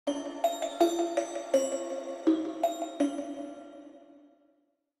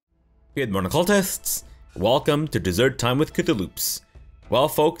Good morning, cultists! Welcome to Dessert Time with CthuLoops. Well,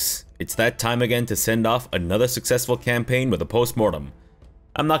 folks, it's that time again to send off another successful campaign with a post-mortem.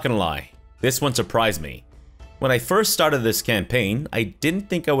 I'm not gonna lie, this one surprised me. When I first started this campaign, I didn't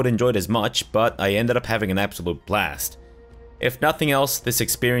think I would enjoy it as much, but I ended up having an absolute blast. If nothing else, this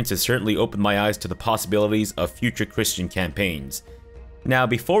experience has certainly opened my eyes to the possibilities of future Christian campaigns. Now,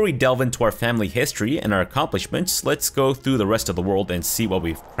 before we delve into our family history and our accomplishments, let's go through the rest of the world and see what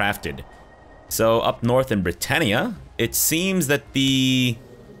we've crafted. So, up north in Britannia, it seems that the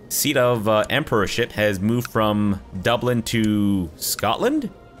seat of emperorship has moved from Dublin to Scotland?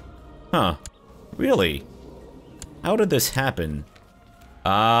 Huh. Really? How did this happen?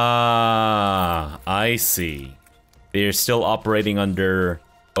 Ah, I see. They're still operating under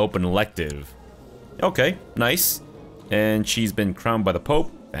open elective. Okay, nice. And she's been crowned by the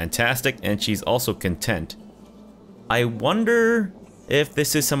Pope. Fantastic. And she's also content. I wonder if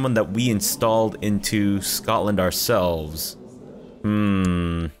this is someone that we installed into Scotland ourselves.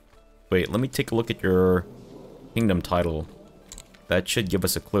 Wait, let me take a look at your kingdom title. That should give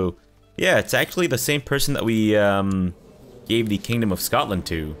us a clue. Yeah, it's actually the same person that we gave the Kingdom of Scotland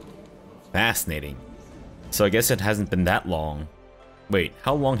to. Fascinating. So I guess it hasn't been that long. Wait,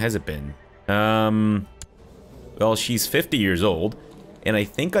 how long has it been? Well, she's 50 years old, and I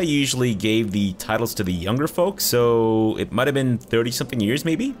think I usually gave the titles to the younger folks, so it might have been 30-something years,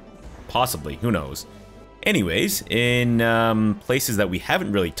 maybe? Possibly, who knows. Anyways, in places that we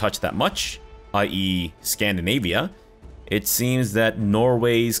haven't really touched that much, i.e. Scandinavia, it seems that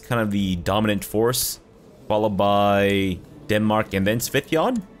Norway's kind of the dominant force, followed by Denmark and then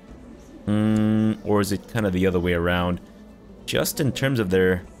Svithjod? Or is it kind of the other way around? Just in terms of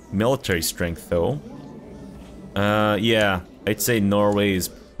their military strength, though. Yeah, I'd say Norway is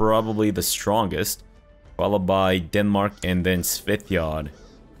probably the strongest, followed by Denmark and then Svithjod.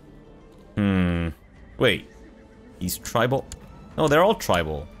 Wait, he's tribal? Oh, they're all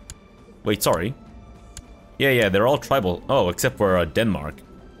tribal. Wait, sorry. Yeah, they're all tribal. Oh, except for Denmark.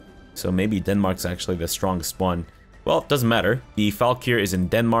 So maybe Denmark's actually the strongest one. Well, it doesn't matter. The Valkyr is in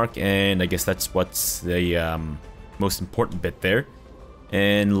Denmark, and I guess that's what's the most important bit there.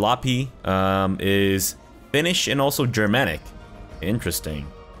 And Lapi is Finnish and also Germanic. Interesting.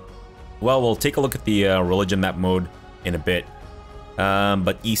 Well, we'll take a look at the religion map mode in a bit.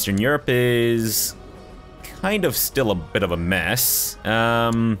 But Eastern Europe is kind of still a bit of a mess.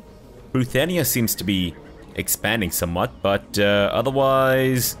 Ruthenia seems to be expanding somewhat, but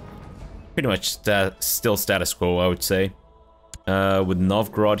otherwise, pretty much still status quo, I would say. With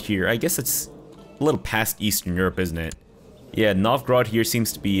Novgorod here, I guess it's a little past Eastern Europe, isn't it? Yeah, Novgorod here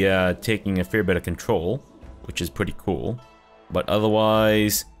seems to be taking a fair bit of control, which is pretty cool. But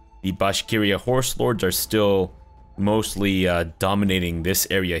otherwise, the Bashkiria Horse Lords are still mostly dominating this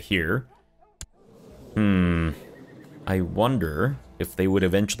area here. I wonder if they would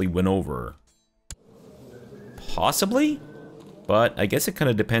eventually win over. Possibly? But I guess it kind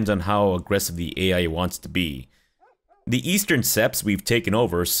of depends on how aggressive the AI wants to be. The Eastern Septs we've taken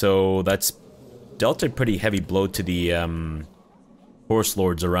over, so that's dealt a pretty heavy blow to the Horse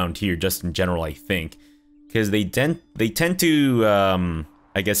Lords around here, just in general, I think. Because they tend to,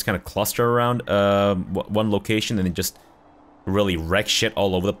 I guess, kind of cluster around one location and then just really wreck shit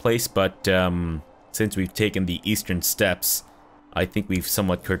all over the place. But since we've taken the Eastern Steppes, I think we've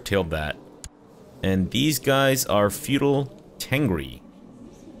somewhat curtailed that. And these guys are feudal Tengri.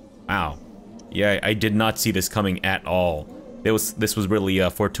 Wow. Yeah, I did not see this coming at all. This was really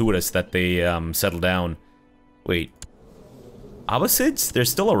fortuitous that they settled down. Wait. Abbasids? They're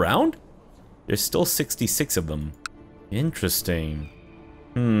still around? There's still 66 of them. Interesting.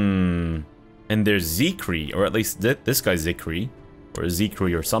 And there's Zikri, or at least this guy's Zikri, or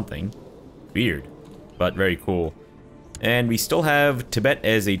Zikri or something. Weird, but very cool. And we still have Tibet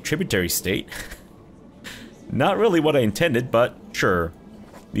as a tributary state. Not really what I intended, but sure.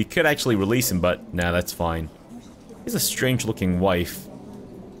 We could actually release him, but nah, that's fine. He's a strange looking wife.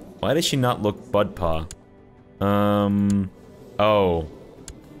 Why does she not look Budpa? Oh.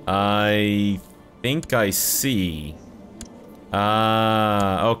 I think I see.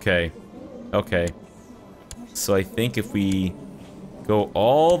 Okay. Okay. So I think if we go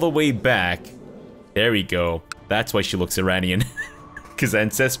all the way back, there we go. That's why she looks Iranian. Because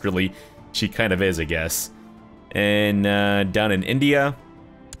ancestrally, she kind of is, I guess. And down in India,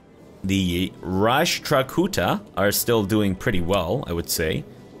 the Rashtrakuta are still doing pretty well, I would say.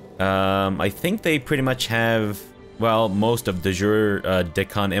 I think they pretty much have, well, most of the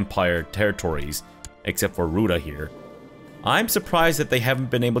Deccan Empire territories, except for Ruda here. I'm surprised that they haven't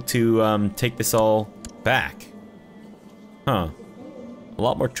been able to take this all back. Huh. a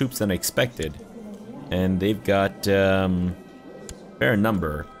lot more troops than I expected. And they've got fair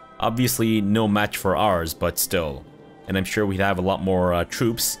number. Obviously no match for ours, but still. And I'm sure we'd have a lot more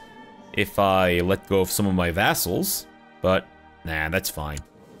troops if I let go of some of my vassals. But nah, that's fine.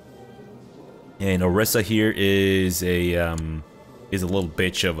 And Orissa here is a little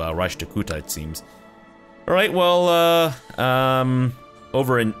bitch of Rajtakuta, it seems. All right, well,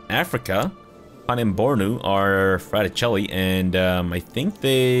 over in Africa, Panem Bornu are Fraticelli, and I think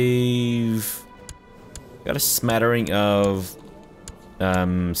they've got a smattering of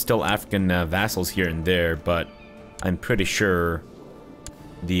still African vassals here and there, but I'm pretty sure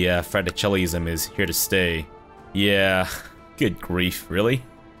the Fraticellism is here to stay. Yeah, good grief, really?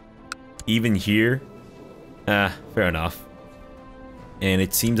 Even here? Fair enough. And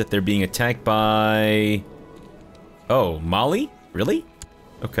it seems that they're being attacked by... Oh, Mali? Really?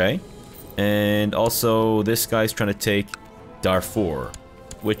 Okay. And also, this guy's trying to take Darfur,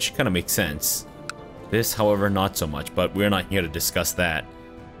 which kind of makes sense. This, however, not so much, but we're not here to discuss that.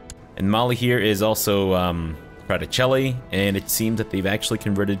 And Mali here is also Fraticelli, and it seems that they've actually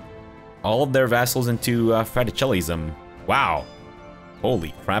converted all of their vassals into Fraticellism. Wow.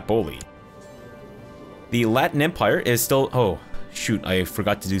 Holy crap, holy. The Latin Empire is still... Oh, shoot, I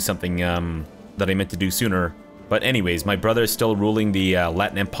forgot to do something that I meant to do sooner. But anyways, my brother is still ruling the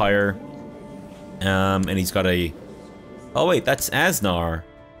Latin Empire. And he's got a... Oh wait, that's Asnar.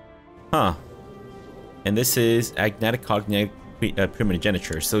 Huh. And this is Agnatic Cognatic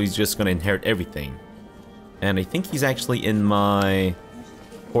Primogeniture, so he's just going to inherit everything. And I think he's actually in my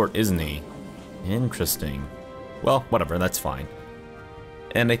port, isn't he? Interesting. Well, whatever, that's fine.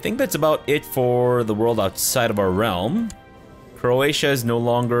 And I think that's about it for the world outside of our realm. Croatia is no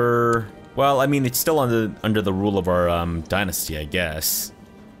longer... Well, I mean, it's still under the rule of our dynasty, I guess.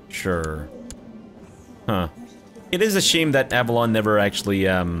 Sure. Huh. It is a shame that Avalon never actually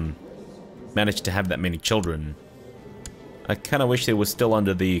managed to have that many children. I kind of wish they was still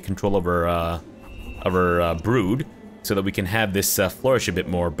under the control of our brood, so that we can have this flourish a bit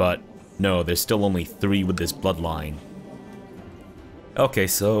more, but no, there's still only 3 with this bloodline. Okay,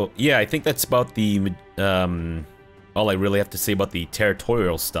 so yeah, I think that's about the all I really have to say about the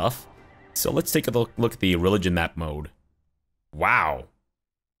territorial stuff. So let's take a look at the religion map mode. Wow.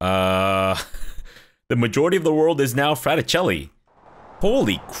 The majority of the world is now Fraticelli.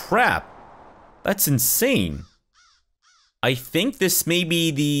 Holy crap. That's insane. I think this may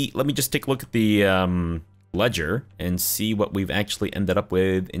be the... Let me just take a look at the ledger and see what we've actually ended up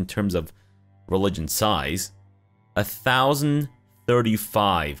with in terms of religion size.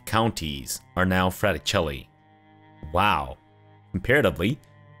 1,035 counties are now Fraticelli. Wow. Comparatively,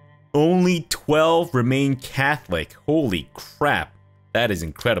 only 12 remain Catholic. Holy crap. That is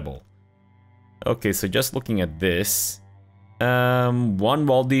incredible. Okay, so just looking at this. 1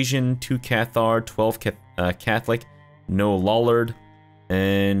 Waldesian, 2 Cathar, 12 Catholic, no Lollard,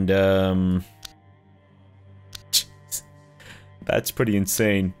 and that's pretty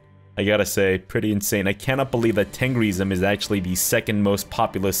insane. I gotta say, pretty insane. I cannot believe that Tengrism is actually the 2nd most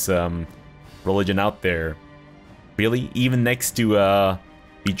populous religion out there. Really? Even next to the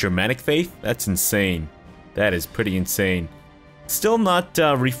Germanic faith? That's insane. That is pretty insane. Still not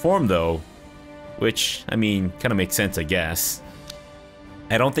reformed though. Which, I mean, kind of makes sense, I guess.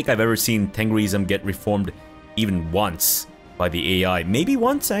 I don't think I've ever seen Tengrism get reformed even once by the AI. Maybe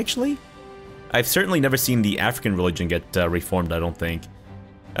once, actually? I've certainly never seen the African religion get reformed, I don't think.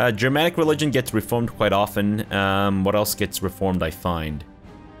 Germanic religion gets reformed quite often. What else gets reformed, I find?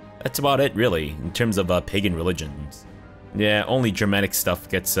 That's about it, really, in terms of pagan religions. Yeah, only Germanic stuff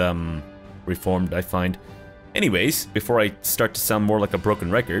gets reformed, I find. Anyways, before I start to sound more like a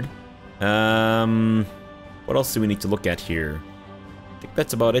broken record... what else do we need to look at here? I think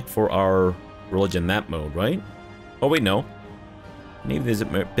that's about it for our religion map mode, right? Oh wait, no. Maybe there's a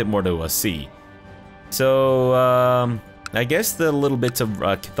bit more to see. So, I guess the little bits of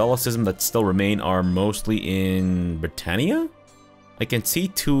Catholicism that still remain are mostly in Britannia? I can see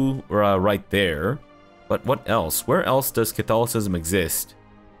 2 right there. But what else? Where else does Catholicism exist?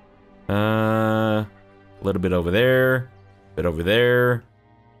 A little bit over there. A bit over there.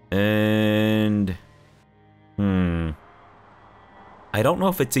 And... I don't know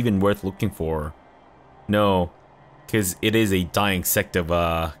if it's even worth looking for. No, because it is a dying sect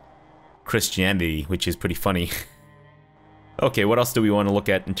of Christianity, which is pretty funny. Okay, what else do we want to look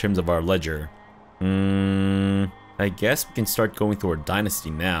at in terms of our ledger? I guess we can start going through our dynasty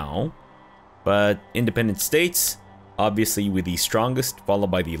now. But independent states, obviously with the strongest,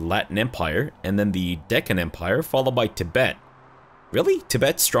 followed by the Latin Empire, and then the Deccan Empire, followed by Tibet. Really?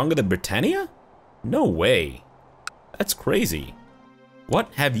 Tibet's stronger than Britannia? No way. That's crazy.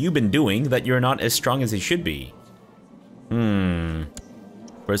 What have you been doing that you're not as strong as you should be?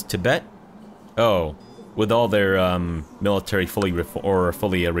 Where's Tibet? Oh, with all their military fully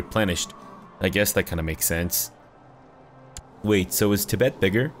replenished. I guess that kind of makes sense. Wait, so is Tibet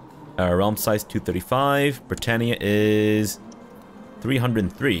bigger? Realm size 235. Britannia is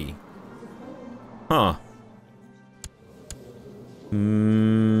 303. Huh.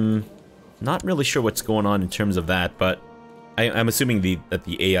 Not really sure what's going on in terms of that, but I'm assuming that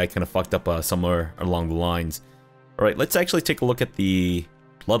the AI kind of fucked up somewhere along the lines. Alright, let's actually take a look at the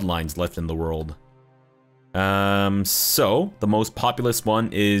bloodlines left in the world. So, the most populous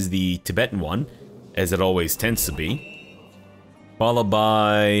one is the Tibetan one, as it always tends to be. Followed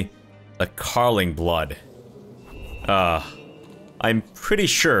by the Carling blood. I'm pretty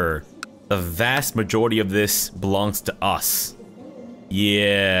sure the vast majority of this belongs to us.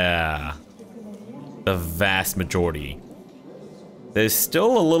 Yeah. The vast majority. There's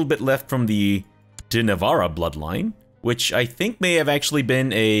still a little bit left from the De Navarra bloodline, which I think may have actually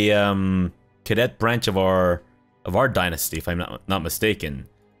been a cadet branch of our dynasty, if I'm not mistaken.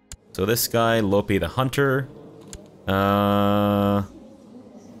 So this guy, Lope the Hunter.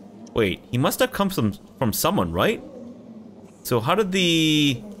 Wait, he must have come from someone, right? So how did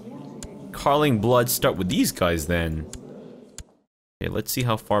the Carling blood start with these guys then? Okay, let's see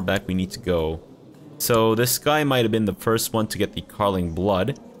how far back we need to go. So this guy might have been the first one to get the Carling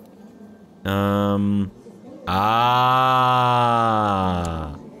blood.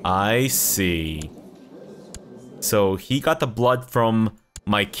 I see. So he got the blood from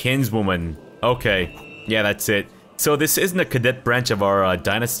my kinswoman. Okay, yeah, that's it. So this isn't a cadet branch of our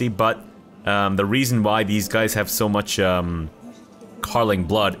dynasty, but the reason why these guys have so much Carling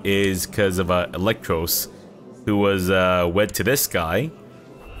blood is because of Electros, who was wed to this guy.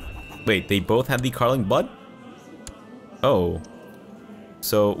 Wait, they both have the Carling blood? Oh.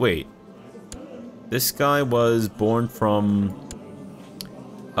 So, wait. This guy was born from...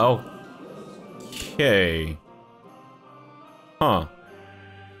 Okay. Huh.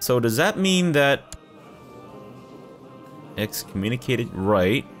 So does that mean that... Excommunicated?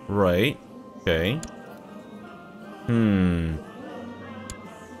 Right. Okay.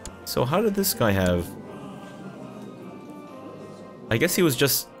 So how did this guy have... I guess he was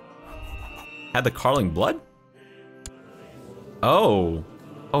just... Had the Carling blood? Oh,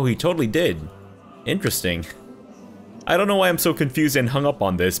 he totally did. Interesting. I don't know why I'm so confused and hung up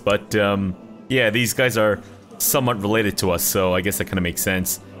on this, but yeah, these guys are somewhat related to us, so I guess that kind of makes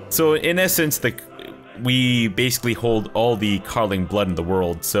sense. So in essence, we basically hold all the Carling blood in the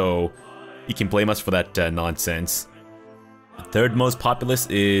world, so you can blame us for that nonsense. The third most populous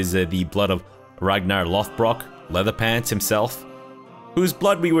is the blood of Ragnar Lothbrok, Leatherpants himself, whose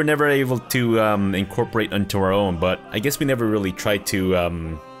blood we were never able to incorporate into our own, but I guess we never really tried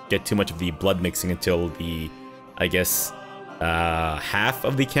to get too much of the blood mixing until the, I guess, half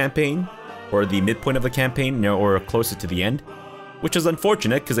of the campaign, or the midpoint of the campaign, or closer to the end, which is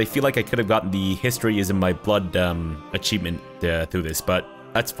unfortunate because I feel like I could have gotten the History is in my blood achievement through this, but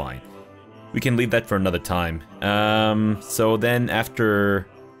that's fine. We can leave that for another time. So then after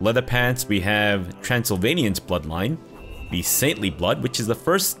Leatherpants, we have Transylvanian's bloodline, the Saintly blood, which is the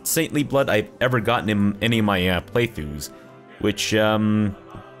first Saintly blood I've ever gotten in any of my playthroughs, which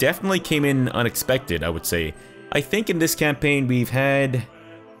definitely came in unexpected, I would say. I think in this campaign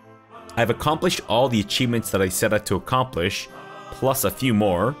I've accomplished all the achievements that I set out to accomplish, plus a few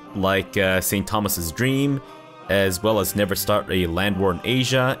more, like St. Thomas's Dream, as well as Never Start a Land War in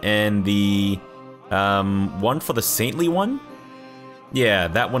Asia, and the one for the Saintly one? Yeah,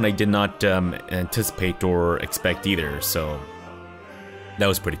 that one I did not anticipate or expect either, so that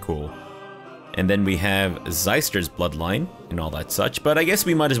was pretty cool. And then we have Zeister's bloodline and all that such, but I guess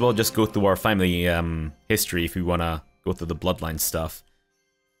we might as well just go through our family history if we want to go through the bloodline stuff.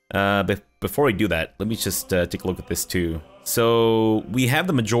 But before we do that, let me just take a look at this too. So we have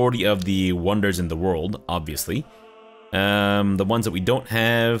the majority of the wonders in the world, obviously. The ones that we don't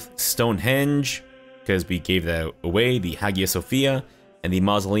have, Stonehenge, because we gave that away, the Hagia Sophia, and the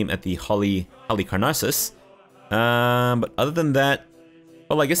mausoleum at the Halicarnassus. But other than that,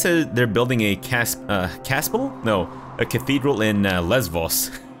 well, I guess they're building a caspal? No, a cathedral in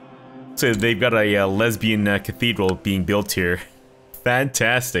Lesvos. So they've got a lesbian cathedral being built here.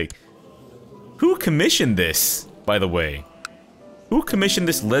 Fantastic. Who commissioned this, by the way? Who commissioned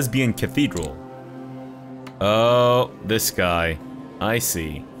this lesbian cathedral? Oh, this guy. I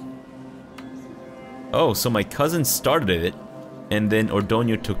see. Oh, so my cousin started it, and then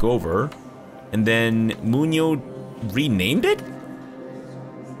Ordoño took over, and then Muñoz renamed it?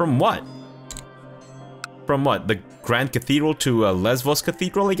 From what? From what? The Grand Cathedral to Lesvos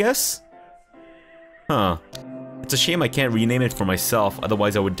Cathedral, I guess? Huh. It's a shame I can't rename it for myself,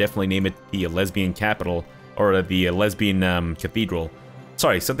 otherwise I would definitely name it the Lesbian Capital, or the Lesbian Cathedral.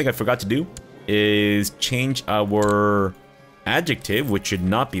 Sorry, something I forgot to do is change our adjective, which should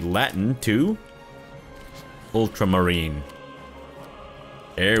not be Latin, to ultramarine.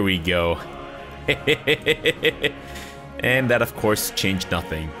 There we go. And that, of course, changed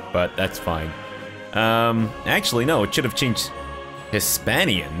nothing, but that's fine. Actually, no, it should have changed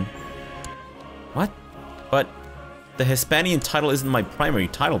Hispanian. What? But the Hispanian title isn't my primary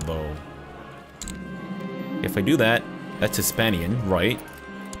title, though. If I do that, that's Hispanian, right?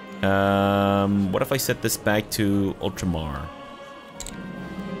 What if I set this back to Ultramar?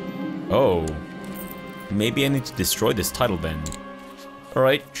 Oh. Maybe I need to destroy this title then.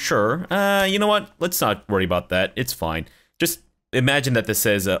 Alright, sure. You know what? Let's not worry about that. It's fine. Just imagine that this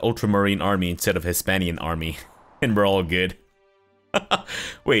says Ultramarine Army instead of Hispanian Army. And we're all good.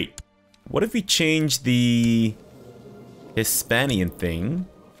 Wait. What if we change the Hispanian thing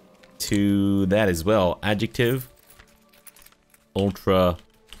to that as well? Adjective.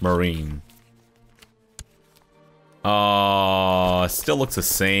 Ultramarine. Oh, still looks the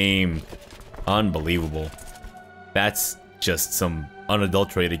same. Unbelievable. That's just some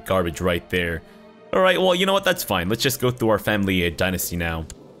unadulterated garbage right there. Alright, well, you know what? That's fine. Let's just go through our family dynasty now.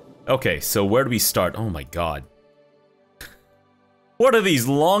 Okay, so where do we start? Oh my god. What are these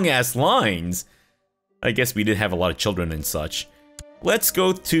long-ass lines? I guess we did have a lot of children and such. Let's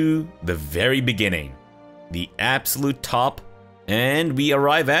go to the very beginning. The absolute top. And we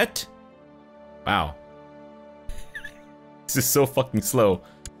arrive at... Wow. This is so fucking slow.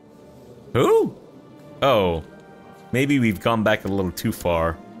 Who? Oh. Maybe we've gone back a little too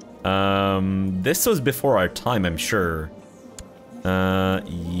far. This was before our time, I'm sure.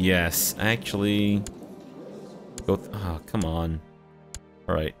 Yes. Actually... Oh, come on.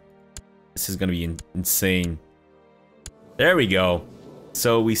 Alright. This is gonna be insane. There we go.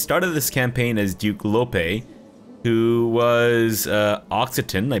 So we started this campaign as Duke Lope, who was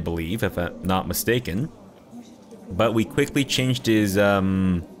Occitan, I believe, if I'm not mistaken. But we quickly changed his,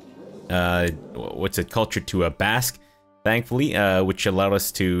 what's it, culture to a Basque, thankfully, which allowed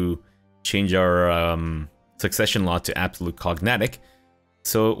us to change our succession law to absolute cognatic.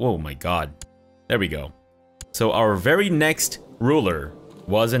 So, oh my god. There we go. So our very next ruler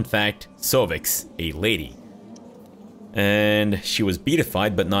was in fact Sovix, a lady. And she was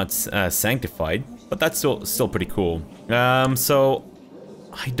beatified but not sanctified, but that's still pretty cool. So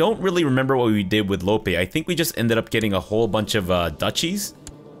I don't really remember what we did with Lope. I think we just ended up getting a whole bunch of duchies.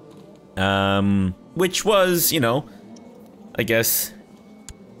 Which was, you know, I guess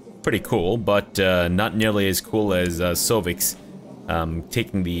pretty cool, but not nearly as cool as Sovix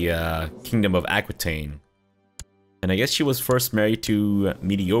taking the kingdom of Aquitaine. And I guess she was first married to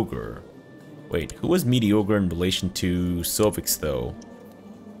Mediogre. Wait, who was Mediogre in relation to Sovix, though?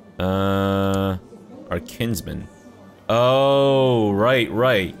 Our kinsman. Oh,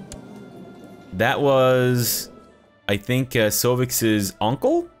 right. That was, I think, Sovix's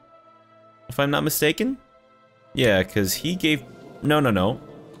uncle? If I'm not mistaken? Yeah, because he gave... No.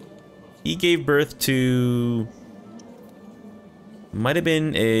 He gave birth to... Might have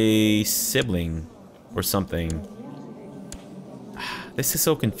been a sibling or something. This is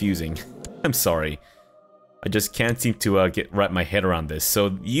so confusing. I'm sorry. I just can't seem to wrap my head around this.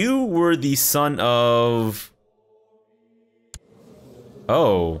 So you were the son of...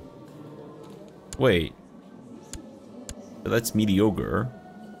 Oh. Wait. That's Mediogre.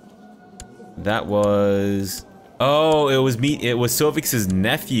 That was... Oh, it was Sovix's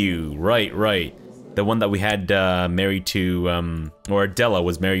nephew. Right. The one that we had married to, or Della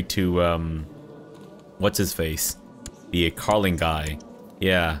was married to, what's his face? The Carling guy.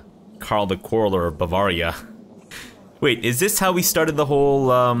 Yeah. Karl the Quarreler of Bavaria. Wait, is this how we started the whole,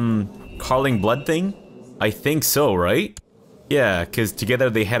 Carling blood thing? I think so, right? Yeah, because together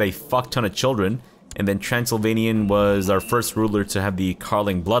they had a fuck ton of children, and then Transylvanian was our first ruler to have the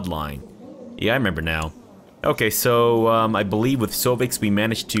Carling bloodline. Yeah, I remember now. Okay, so, I believe with Sovix we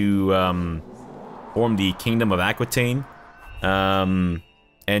managed to, form the Kingdom of Aquitaine. And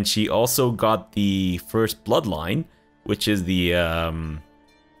she also got the first bloodline, which is the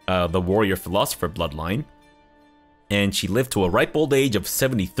warrior philosopher bloodline. And she lived to a ripe old age of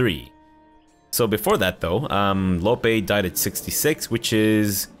 73. So before that, though, Lope died at 66, which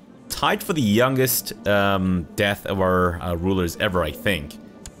is tied for the youngest death of our rulers ever, I think.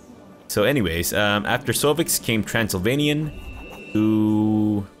 So anyways, after Sovix came Transylvanian,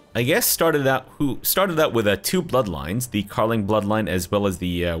 who I guess started out with two bloodlines, the Carling bloodline as well as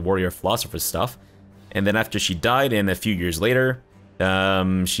the warrior philosopher stuff. And then after she died, and a few years later,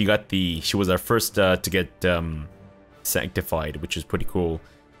 she was our first to get sanctified, which is pretty cool.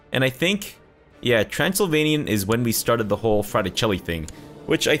 And I think, yeah, Transylvanian is when we started the whole Fraticelli thing,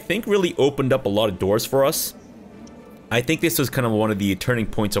 which I think really opened up a lot of doors for us. I think this was kind of one of the turning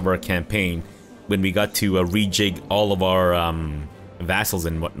points of our campaign, when we got to rejig all of our vassals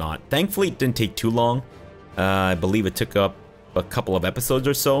and whatnot. Thankfully, it didn't take too long. I believe it took up a couple of episodes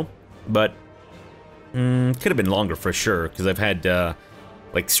or so, but could have been longer for sure, because I've had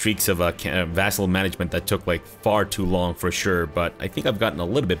like streaks of vassal management that took like far too long for sure, but I think I've gotten a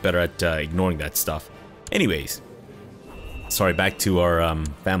little bit better at ignoring that stuff. Anyways, sorry, back to our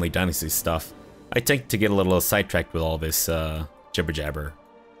family dynasty stuff. I tend to get a little sidetracked with all this jibber jabber.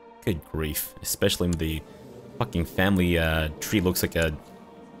 Good grief, especially when the fucking family tree looks like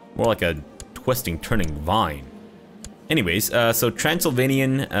more like a twisting, turning vine. Anyways, so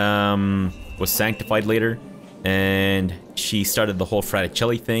Transylvanian was sanctified later, and she started the whole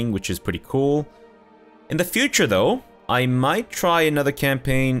Fraticelli thing, which is pretty cool. In the future, though, I might try another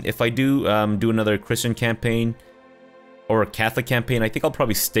campaign. If I do do another Christian campaign or a Catholic campaign, I think I'll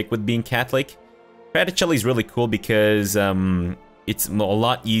probably stick with being Catholic. Fraticelli is really cool because it's a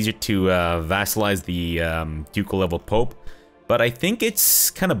lot easier to vassalize the ducal level pope, but I think it's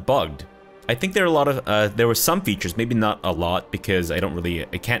kind of bugged. I think there are a lot of there were some features, maybe not a lot, because I don't really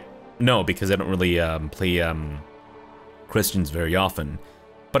play Christians very often.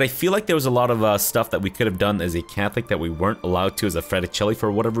 But I feel like there was a lot of stuff that we could have done as a Catholic that we weren't allowed to as a Fraticelli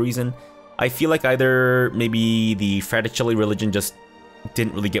for whatever reason. I feel like either maybe the Fraticelli religion just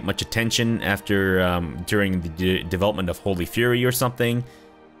didn't really get much attention after during the development of Holy Fury or something,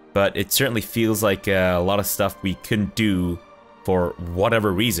 but it certainly feels like a lot of stuff we couldn't do for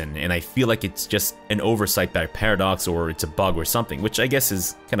whatever reason, and I feel like it's just an oversight by Paradox, or it's a bug or something, which I guess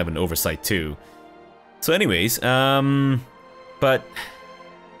is kind of an oversight too. So anyways, but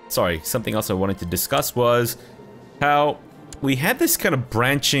sorry, something else I wanted to discuss was how we had this kind of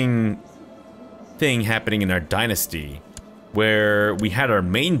branching thing happening in our dynasty, where we had our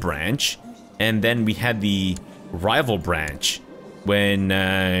main branch, and then we had the rival branch,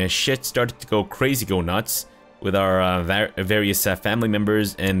 when shit started to go crazy, go nuts, with our various family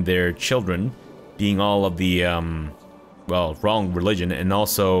members and their children being all of the, well, wrong religion, and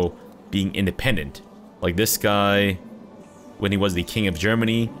also being independent. Like this guy, when he was the king of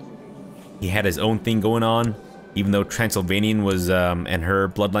Germany, he had his own thing going on, even though Transylvanian was, and her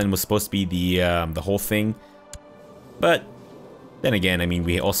bloodline was supposed to be the whole thing. But then again, I mean,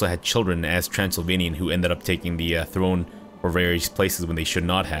 we also had children as Transylvanian who ended up taking the throne for various places when they should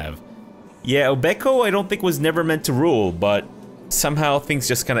not have. Yeah, Obeko I don't think was never meant to rule, but somehow things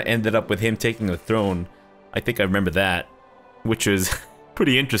just kind of ended up with him taking the throne. I think I remember that, which was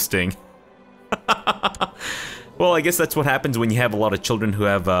pretty interesting. Well, I guess that's what happens when you have a lot of children who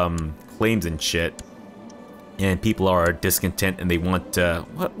have claims and shit, and people are discontent and they want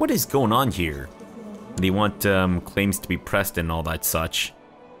what is going on here? They want claims to be pressed and all that such.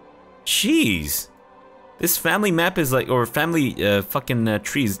 Jeez, this family map is like, or family fucking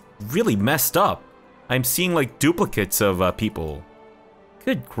tree is really messed up. I'm seeing like duplicates of people.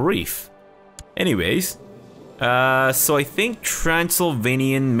 Good grief. Anyways, so I think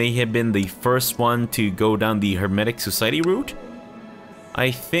Transylvanian may have been the first one to go down the Hermetic Society route. I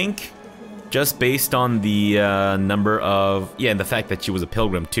think, just based on the number of, yeah, and the fact that she was a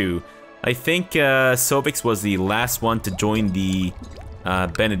pilgrim too. I think Sovix was the last one to join the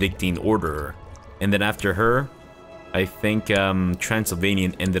Benedictine order, and then after her, I think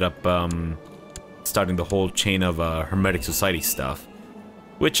Transylvanian ended up starting the whole chain of Hermetic Society stuff,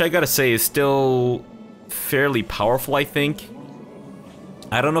 which I gotta say is still fairly powerful, I think.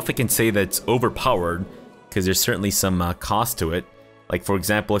 I don't know if I can say that it's overpowered, because there's certainly some cost to it. Like, for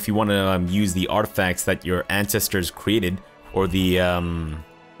example, if you want to use the artifacts that your ancestors created, or the,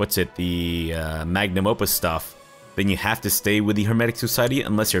 the Magnum Opus stuff, then you have to stay with the Hermetic Society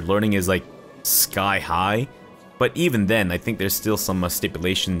unless your learning is, like, sky high. But even then, I think there's still some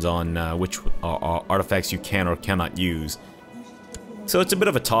stipulations on which artifacts you can or cannot use. So it's a bit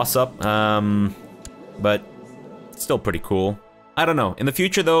of a toss-up, but still pretty cool. I don't know. In the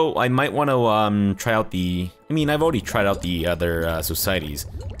future, though, I might want to try out the... I mean, I've already tried out the other societies.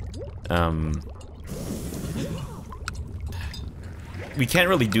 We can't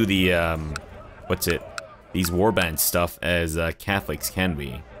really do the, these warband stuff as Catholics, can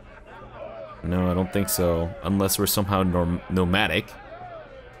we? No, I don't think so. Unless we're somehow nomadic.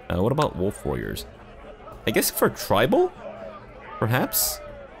 What about wolf warriors? I guess for tribal? Perhaps?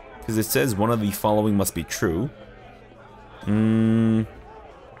 Because it says one of the following must be true.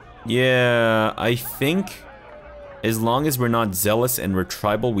 Yeah, I think as long as we're not zealous and we're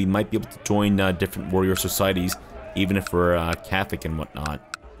tribal, we might be able to join different warrior societies, even if we're Catholic and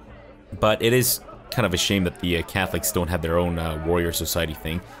whatnot. But it is kind of a shame that the Catholics don't have their own warrior society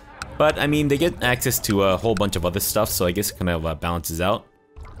thing. But, I mean, they get access to a whole bunch of other stuff, so I guess it kind of balances out.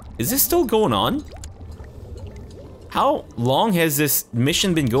 Is this still going on? How long has this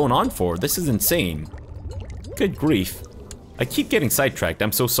mission been going on for? This is insane. Good grief. I keep getting sidetracked,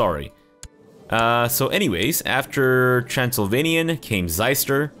 I'm so sorry. So anyways, after Transylvanian came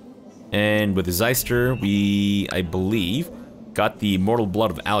Zeister, and with the Zeister, we, I believe, got the Mortal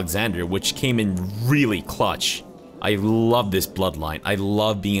Blood of Alexander, which came in really clutch. I love this bloodline. I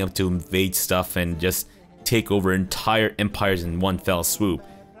love being able to invade stuff and just take over entire empires in one fell swoop.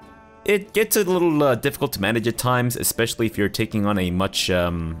 It gets a little difficult to manage at times, especially if you're taking on a much,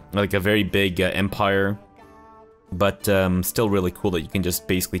 like a very big empire. But still really cool that you can just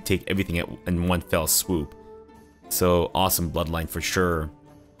basically take everything in one fell swoop. So awesome bloodline for sure.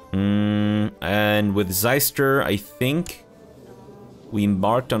 And with Zeister, I think we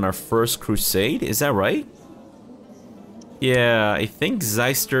embarked on our first crusade. Is that right? Yeah, I think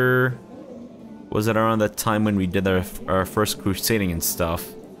Zeister was at around that time when we did our first crusading and stuff.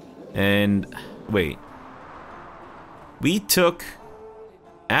 And wait, we took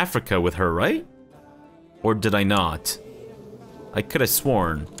Africa with her, right? Or did I not? I could have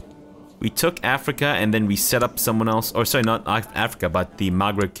sworn. We took Africa and then we set up someone else, or sorry, not Africa, but the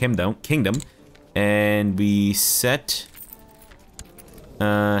Maghreb Kingdom, and we set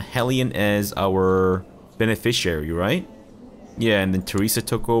Hellion as our beneficiary, right? Yeah, and then Teresa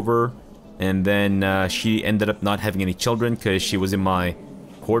took over, and then she ended up not having any children because she was in my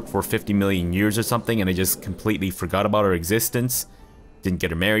court for 50 million years or something, and I just completely forgot about her existence. Didn't get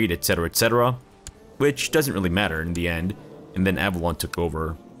her married, etc., etc. Which doesn't really matter in the end. And then Avalon took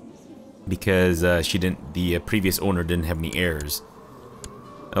over because the previous owner didn't have any heirs.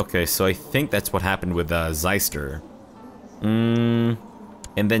 Okay, so I think that's what happened with Zeister. And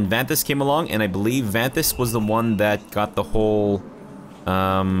then Vanthus came along, and I believe Vanthus was the one that got the whole,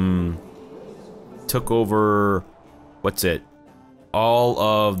 took over, what's it? All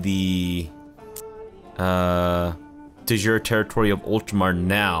of the, de jure territory of Ultramar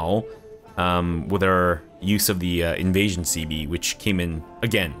now, with our use of the invasion CB, which came in,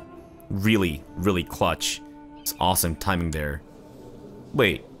 again, really, really clutch. It's awesome timing there.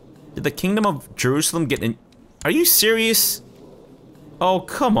 Wait, did the Kingdom of Jerusalem get in? Are you serious? Oh,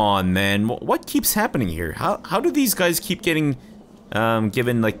 come on, man. What keeps happening here? How do these guys keep getting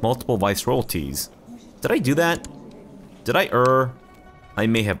given, like, multiple viceroyalties? Did I do that? Did I err? I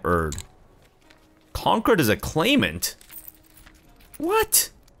may have erred. Conquered as a claimant? What?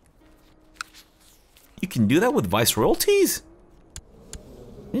 You can do that with viceroyalties?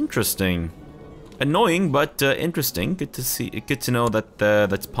 Interesting. Annoying, but interesting. Good to see. Good to know that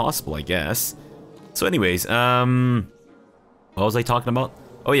that's possible, I guess. So, anyways, what was I talking about?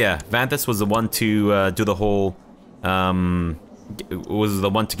 Oh yeah, Vanthus was the one to do the whole. Was the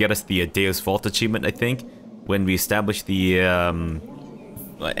one to get us the Dea Vult achievement, I think, when we established the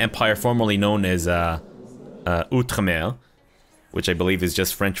empire formerly known as Outremer, which I believe is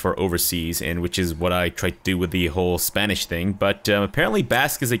just French for overseas, and which is what I tried to do with the whole Spanish thing. But apparently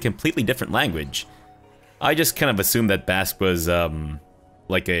Basque is a completely different language. I just kind of assumed that Basque was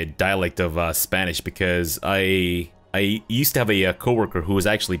like a dialect of Spanish, because I used to have a coworker who was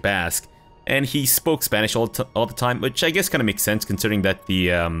actually Basque, and he spoke Spanish all the time, which I guess kind of makes sense considering that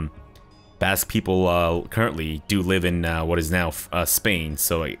the Basque people currently do live in what is now Spain,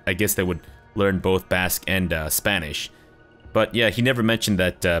 so I guess they would learn both Basque and Spanish. But yeah, he never mentioned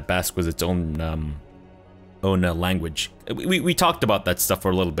that Basque was its own language. We talked about that stuff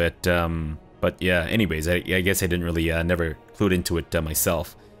for a little bit, but yeah, anyways, I guess I didn't really never clued into it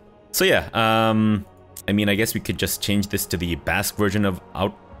myself. So yeah, I mean, I guess we could just change this to the Basque version of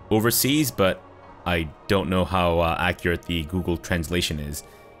overseas, but I don't know how accurate the Google translation is.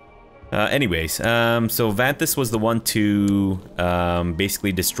 Anyways, so Vanthus was the one to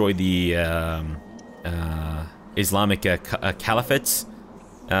basically destroy the Islamic caliphates,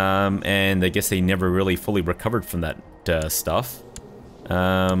 and I guess they never really fully recovered from that stuff.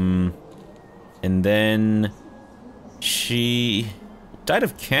 And then she died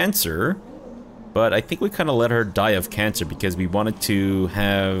of cancer, but I think we kind of let her die of cancer because we wanted to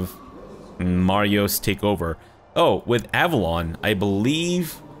have Marios take over. Oh, with Avalon, I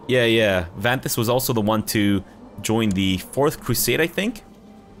believe... Yeah, Vanthus was also the one to join the 4th Crusade, I think?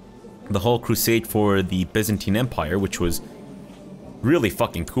 The whole crusade for the Byzantine Empire, which was really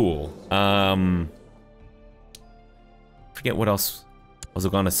fucking cool. Forget what else. was I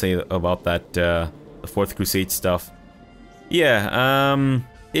gonna say about that, the Fourth Crusade stuff? Yeah,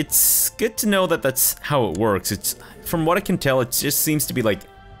 it's good to know that that's how it works. It's, from what I can tell, it just seems to be like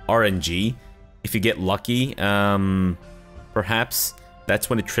RNG. If you get lucky, perhaps that's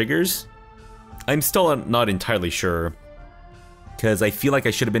when it triggers. I'm still not entirely sure, because I feel like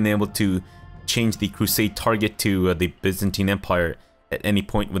I should have been able to change the Crusade target to the Byzantine Empire at any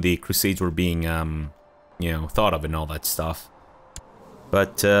point when the Crusades were being, you know, thought of and all that stuff.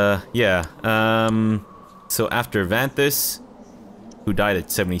 But, yeah, so after Vanthus, who died at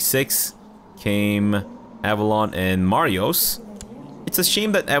 76, came Avalon and Marios. It's a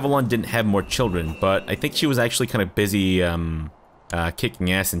shame that Avalon didn't have more children, but I think she was actually kind of busy,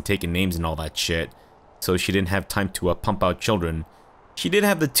 kicking ass and taking names and all that shit, so she didn't have time to, pump out children. She did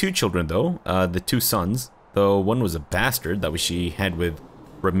have the 2 children, though, the 2 sons, though one was a bastard that she had with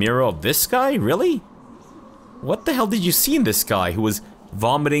Ramiro. This guy? Really? What the hell did you see in this guy who was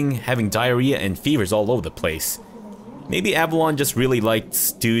vomiting, having diarrhea, and fevers all over the place? Maybe Avalon just really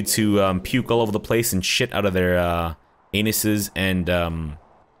liked dudes who puke all over the place and shit out of their anuses and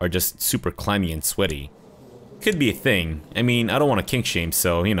are just super clammy and sweaty. Could be a thing. I mean, I don't want to kink shame,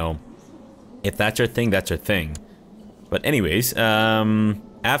 so, you know, if that's her thing, that's her thing. But anyways,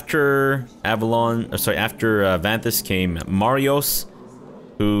 after Avalon, after Vanthus came Marios,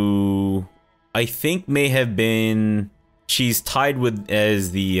 who I think may have been, she's tied with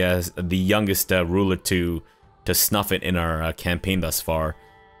as the youngest ruler to snuff it in our campaign thus far,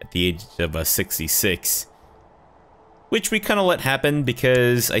 at the age of 66. Which we kind of let happen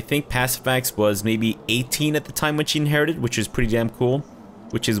because I think Pacifax was maybe 18 at the time when she inherited, which is pretty damn cool.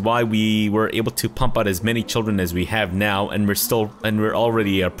 Which is why we were able to pump out as many children as we have now, and we're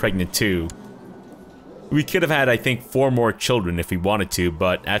already pregnant too. We could have had, I think, 4 more children if we wanted to,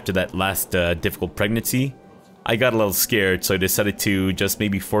 but after that last difficult pregnancy, I got a little scared, so I decided to just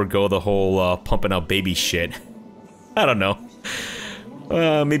maybe forego the whole pumping out baby shit. I don't know.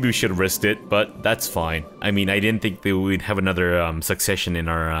 Maybe we should have risked it, but that's fine. I mean, I didn't think that we'd have another succession in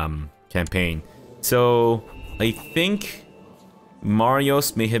our campaign. So, I think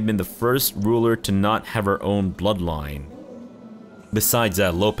Marios may have been the first ruler to not have her own bloodline. Besides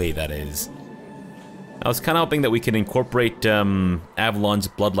Lope, that is. I was kind of hoping that we could incorporate Avalon's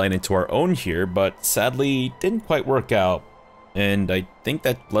bloodline into our own here, but sadly, didn't quite work out. And I think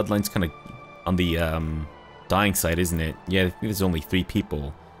that bloodline's kind of on the dying side, isn't it? Yeah, I think there's only 3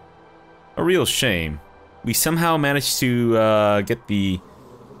 people. A real shame. We somehow managed to get the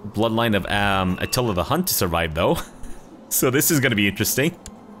bloodline of Attila the Hun to survive, though. So this is going to be interesting.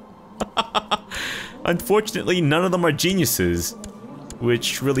 Unfortunately, none of them are geniuses,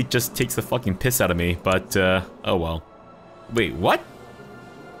 which really just takes the fucking piss out of me, but oh well. Wait, what?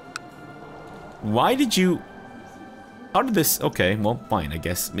 Why did you... How did this... Okay, well, fine, I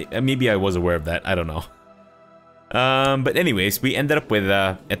guess. Maybe I was aware of that, I don't know. But anyways, we ended up with,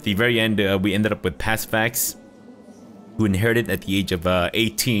 at the very end, we ended up with Pacifax, who inherited at the age of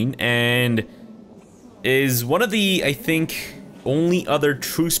 18, and is one of the, I think, only other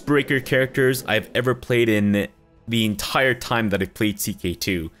truce breaker characters I've ever played in the entire time that I've played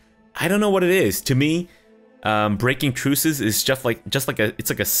CK2. I don't know what it is. To me, breaking truces is just like it's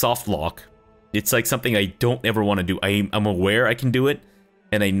like a soft lock. It's like something I don't ever want to do. I'm aware I can do it,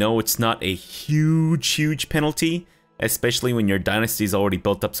 and I know it's not a huge penalty, especially when your dynasty's already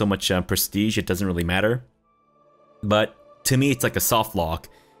built up so much prestige, it doesn't really matter. But to me, it's like a soft lock,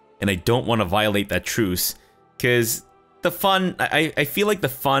 and I don't want to violate that truce, because the fun, I feel like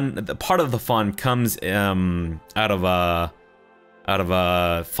the part of the fun comes out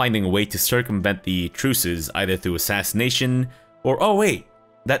of finding a way to circumvent the truces, either through assassination, or, oh wait,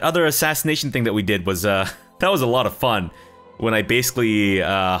 that other assassination thing that we did was, that was a lot of fun. When I basically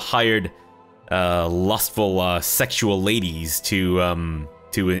hired lustful sexual ladies to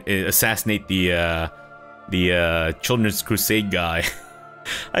assassinate the Children's Crusade guy.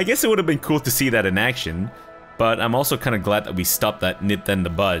 I guess it would have been cool to see that in action, but I'm also kind of glad that we stopped that nip in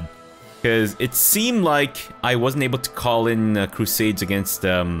the bud, because it seemed like I wasn't able to call in crusades against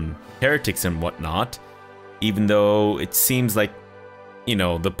heretics and whatnot, even though it seems like, you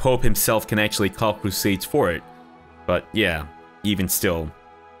know, the Pope himself can actually call crusades for it. But yeah, even still,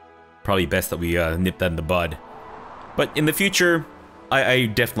 probably best that we nip that in the bud. But in the future, I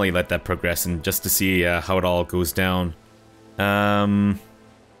definitely let that progress, and just to see how it all goes down.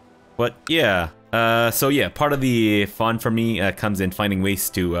 But yeah, so yeah, part of the fun for me comes in finding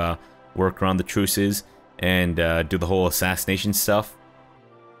ways to work around the truces and do the whole assassination stuff.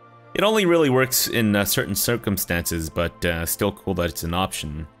 It only really works in certain circumstances, but still cool that it's an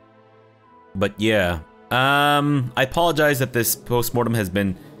option. But yeah, I apologize that this post-mortem has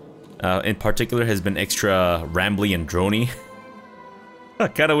been, in particular, has been extra rambly and drony. I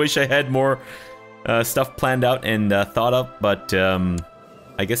kind of wish I had more stuff planned out and thought up, but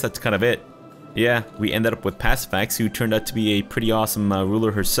I guess that's kind of it. Yeah, we ended up with Pacifax, who turned out to be a pretty awesome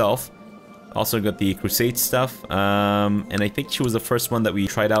ruler herself. Also got the Crusade stuff, and I think she was the first one that we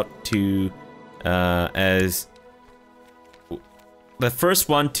tried out to, as the first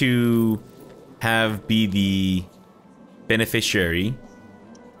one to have be the beneficiary.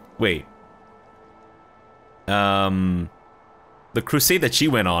 Wait. The crusade that she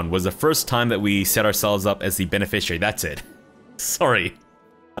went on was the first time that we set ourselves up as the beneficiary. That's it. Sorry.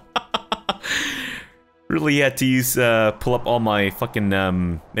 Really had to use, pull up all my fucking,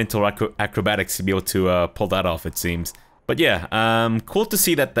 mental acrobatics to be able to, pull that off, it seems. But yeah, cool to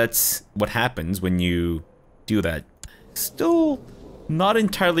see that that's what happens when you do that. Still not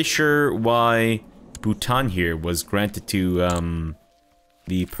entirely sure why Bhutan here was granted to,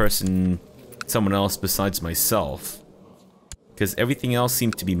 the person, someone else besides myself. Because everything else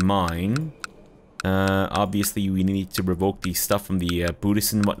seemed to be mine. Obviously we need to revoke the stuff from the,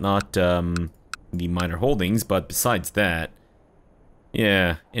 Buddhists and whatnot, the minor holdings, but besides that,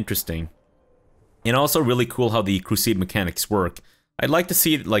 yeah, interesting. And also really cool how the Crusade mechanics work. I'd like to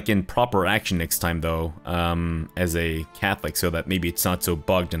see it like in proper action next time though, as a Catholic, so that maybe it's not so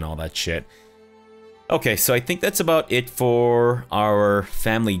bugged and all that shit. Okay, so I think that's about it for our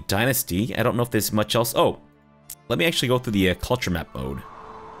family dynasty. I don't know if there's much else. Oh, let me actually go through the culture map mode.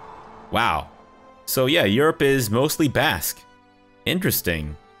 Wow. So yeah, Europe is mostly Basque.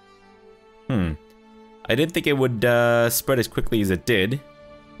 Interesting. I didn't think it would spread as quickly as it did.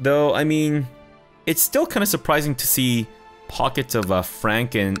 Though, I mean, it's still kind of surprising to see pockets of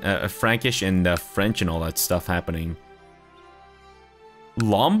Frankish and French and all that stuff happening.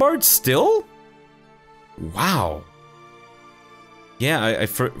 Lombard still? Wow. Yeah,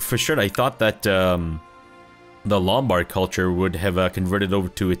 for sure, I thought that the Lombard culture would have converted over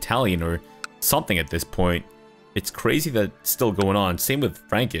to Italian or something at this point. It's crazy that it's still going on. Same with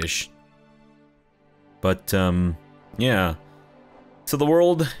Frankish. But, yeah. So the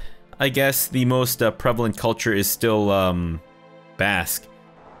world, I guess, the most prevalent culture is still, Basque.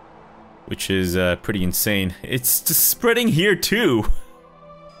 Which is, pretty insane. It's just spreading here, too!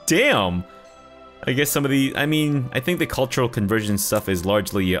 Damn! I guess some of the... I mean, I think the cultural conversion stuff is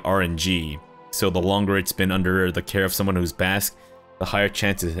largely RNG. So the longer it's been under the care of someone who's Basque, the higher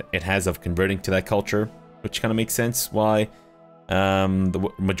chances it has of converting to that culture. Which kind of makes sense why,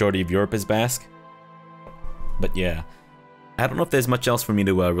 the majority of Europe is Basque. But yeah, I don't know if there's much else for me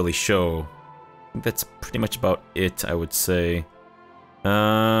to really show. I think that's pretty much about it, I would say.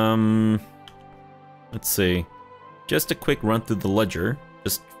 Let's see. Just a quick run through the ledger.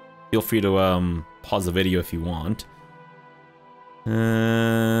 Just feel free to pause the video if you want.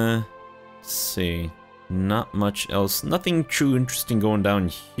 Let's see. Not much else. Nothing too interesting going down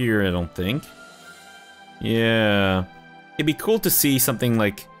here, I don't think. Yeah. It'd be cool to see something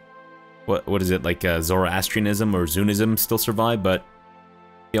like... What is it, like Zoroastrianism or Zunism still survive, but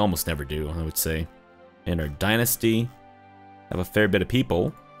they almost never do, I would say. And our dynasty have a fair bit of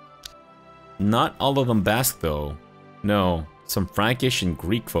people. Not all of them Basque, though. No, some Frankish and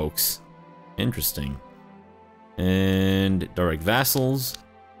Greek folks. Interesting. And Doric vassals,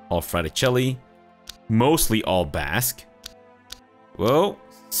 all Fraticelli, mostly all Basque. Whoa.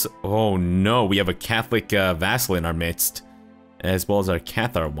 So, oh no, we have a Catholic vassal in our midst, as well as our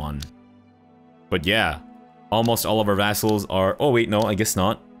Cathar one. But yeah, almost all of our vassals are... Oh wait, no, I guess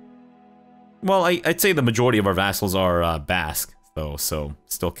not. Well, I'd say the majority of our vassals are Basque, though, so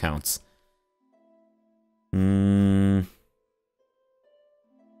still counts. And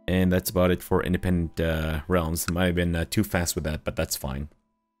that's about it for independent realms. Might have been too fast with that, but that's fine.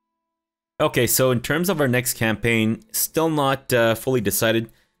 Okay, so in terms of our next campaign, still not fully decided.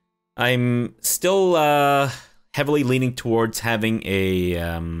 I'm still heavily leaning towards having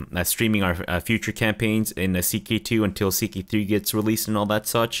a streaming our future campaigns in CK2 until CK3 gets released and all that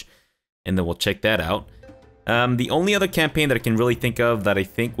such, and then we'll check that out. The only other campaign that I can really think of that I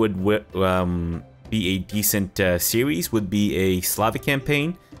think would be a decent series would be a Slavic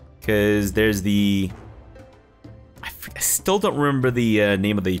campaign, because there's the... I still don't remember the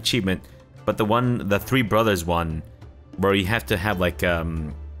name of the achievement, but the Three Brothers one, where you have to have like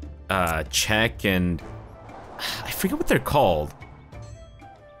check and... I forget what they're called.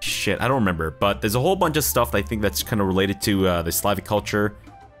 Shit, I don't remember. But there's a whole bunch of stuff that I think that's kind of related to the Slavic culture,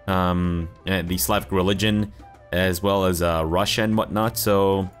 and the Slavic religion, as well as Russia and whatnot.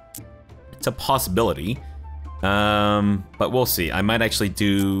 So it's a possibility. But we'll see. I might actually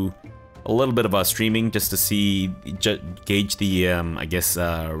do a a little bit of streaming just to see, gauge the, I guess,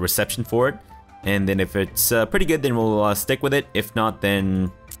 reception for it. And then if it's pretty good, then we'll stick with it. If not,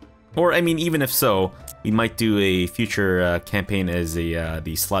 then... Or, I mean, even if so, we might do a future campaign as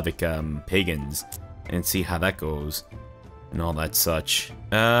the Slavic pagans and see how that goes and all that such.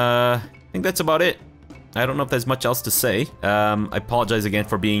 I think that's about it. I don't know if there's much else to say. I apologize again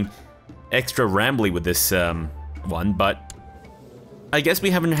for being extra rambly with this one, but I guess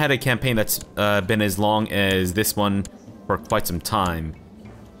we haven't had a campaign that's been as long as this one for quite some time.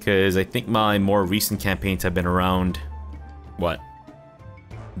 Because I think my more recent campaigns have been around, what?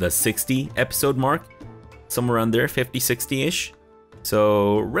 The 60 episode mark? Somewhere around there, 50, 60-ish.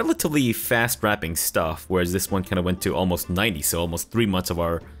 So, relatively fast wrapping stuff, whereas this one kind of went to almost 90, so almost 3 months of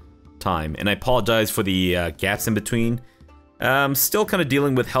our time. And I apologize for the gaps in between. Still kind of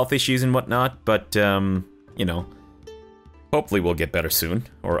dealing with health issues and whatnot, but, you know, hopefully we'll get better soon.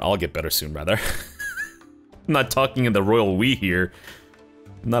 Or I'll get better soon, rather. I'm not talking in the royal we here.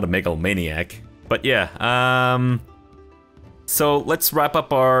 I'm not a megalomaniac. But yeah, so let's wrap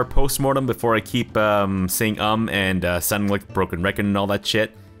up our post-mortem before I keep saying and sounding like a broken record and all that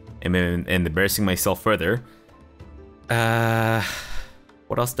shit. And embarrassing myself further.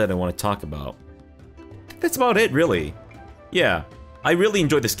 What else did I want to talk about? That's about it, really. Yeah, I really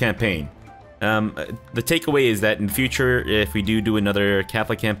enjoyed this campaign. The takeaway is that in the future, if we do another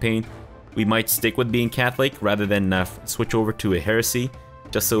Catholic campaign, we might stick with being Catholic rather than switch over to a heresy,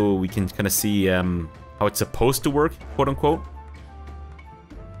 just so we can kind of see how it's supposed to work, quote unquote.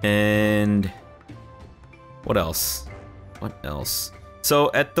 And what else? What else?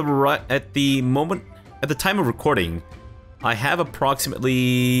 So at the time of recording, I have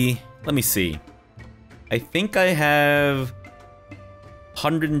approximately, let me see. I think I have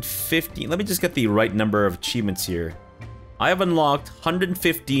 150. Let me just get the right number of achievements here. I have unlocked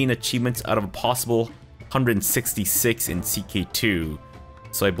 115 achievements out of a possible 166 in CK2.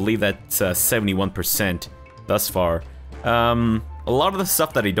 So I believe that's 71% thus far. A lot of the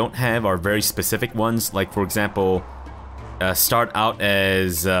stuff that I don't have are very specific ones. Like, for example, start out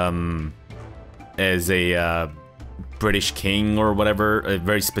as a British king or whatever, a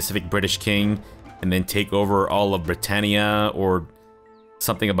very specific British king, and then take over all of Britannia, or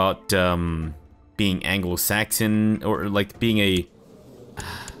something about being Anglo-Saxon, or like being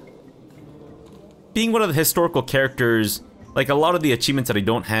one of the historical characters. Like, a lot of the achievements that I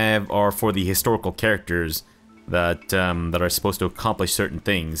don't have are for the historical characters that are supposed to accomplish certain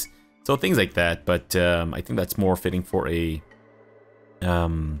things. So things like that, but I think that's more fitting for a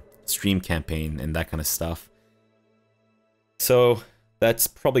stream campaign and that kind of stuff. So that's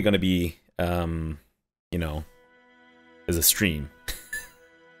probably going to be, you know, as a stream.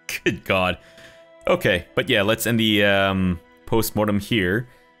 Good God. Okay, but yeah, let's end the post-mortem here.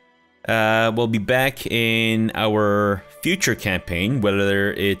 We'll be back in our future campaign,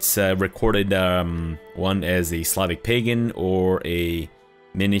 whether it's recorded one as a Slavic pagan or a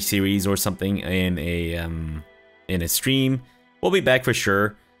mini-series or something in a stream. We'll be back for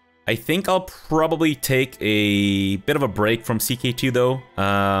sure. I think I'll probably take a bit of a break from CK2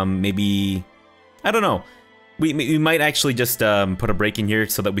 though. Maybe, I don't know. We might actually just put a break in here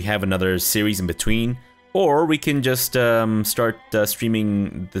so that we have another series in between. Or we can just start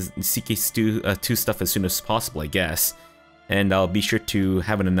streaming the CK2 stuff as soon as possible, I guess. And I'll be sure to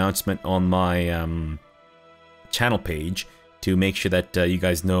have an announcement on my channel page to make sure that you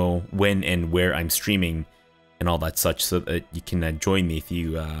guys know when and where I'm streaming and all that such, so that you can join me if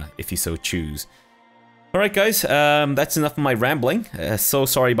you so choose. Alright guys, that's enough of my rambling. So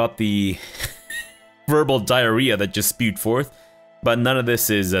sorry about the verbal diarrhea that just spewed forth. But none of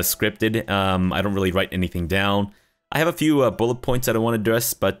this is scripted. I don't really write anything down. I have a few bullet points that I want to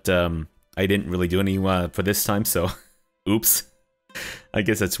address, but I didn't really do any for this time, so oops. I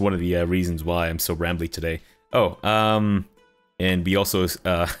guess that's one of the reasons why I'm so rambly today. Oh, and we also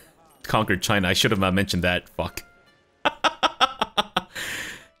conquered China. I should have mentioned that. Fuck.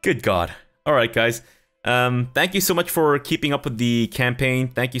 Good God. Alright, guys. Thank you so much for keeping up with the campaign.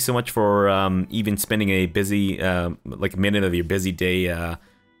 Thank you so much for even spending a busy, like a minute of your busy day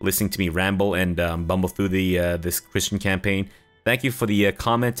listening to me ramble and bumble through the this Christian campaign. Thank you for the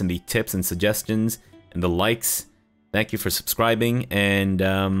comments and the tips and suggestions and the likes. Thank you for subscribing,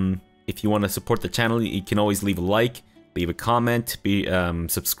 and if you want to support the channel, you can always leave a like, leave a comment,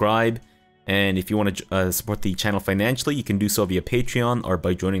 subscribe. And if you want to support the channel financially, you can do so via Patreon or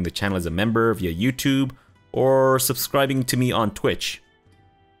by joining the channel as a member via YouTube or subscribing to me on Twitch.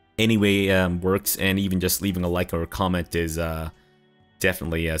 Any way works, and even just leaving a like or a comment is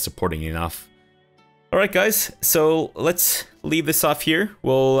definitely supporting enough. Alright guys, so let's leave this off here.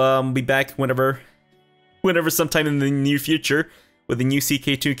 We'll be back whenever sometime in the near future with a new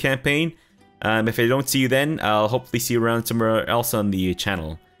CK2 campaign. If I don't see you then, I'll hopefully see you around somewhere else on the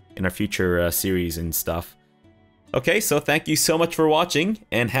channel in our future series and stuff. Okay, so thank you so much for watching,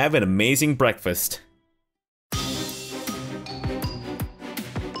 and have an amazing breakfast.